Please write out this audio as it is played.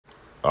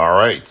All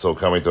right, so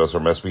coming to us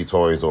from SB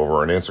Toys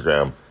over on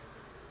Instagram.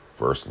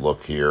 First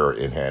look here,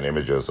 in-hand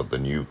images of the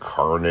new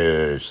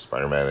Carnage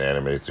Spider-Man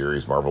animated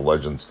series, Marvel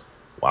Legends.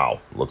 Wow,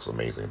 looks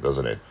amazing,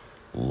 doesn't it?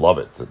 Love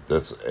it.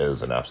 This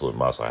is an absolute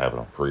must. I have it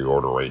on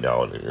pre-order right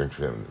now at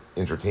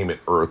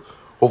Entertainment Earth.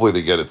 Hopefully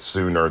they get it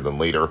sooner than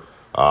later.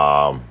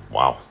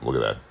 Wow, look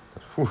at that.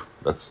 Whew,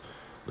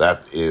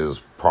 that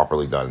is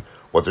properly done.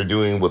 What they're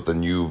doing with the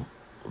new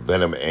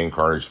Venom and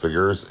Carnage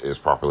figures is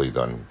properly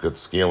done. Good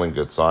scaling,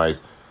 good size.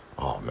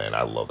 Oh man,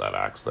 I love that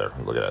axe there.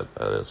 Look at that.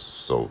 That is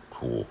so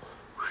cool.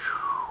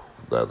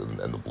 That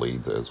and the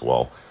blades as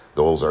well.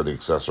 Those are the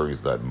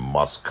accessories that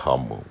must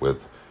come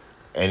with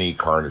any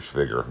Carnage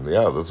figure.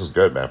 Yeah, this is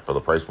good, man. For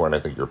the price point I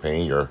think you're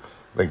paying, I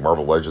think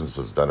Marvel Legends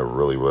has done a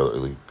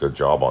really good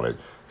job on it.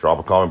 Drop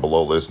a comment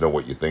below. Let us know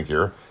what you think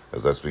here,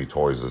 as SB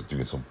Toys is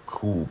doing some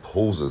cool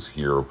poses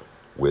here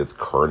with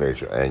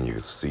Carnage, and you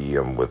can see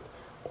him with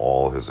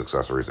all his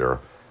accessories there.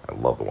 I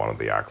love the one with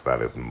the axe.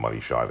 That is a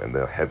money shot, and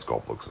the head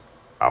sculpt looks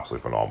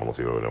absolutely phenomenal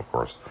too. And of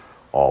course,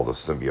 all the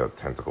symbiote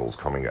tentacles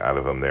coming out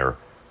of him there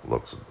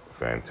looks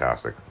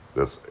fantastic.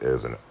 This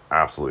is an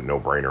absolute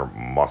no-brainer,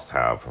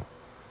 must-have.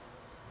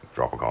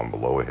 Drop a comment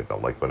below and hit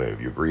that like button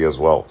if you agree as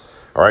well.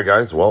 All right,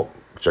 guys. Well,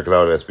 check it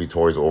out at SB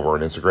Toys over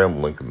on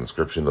Instagram. Link in the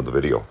description of the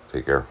video.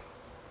 Take care.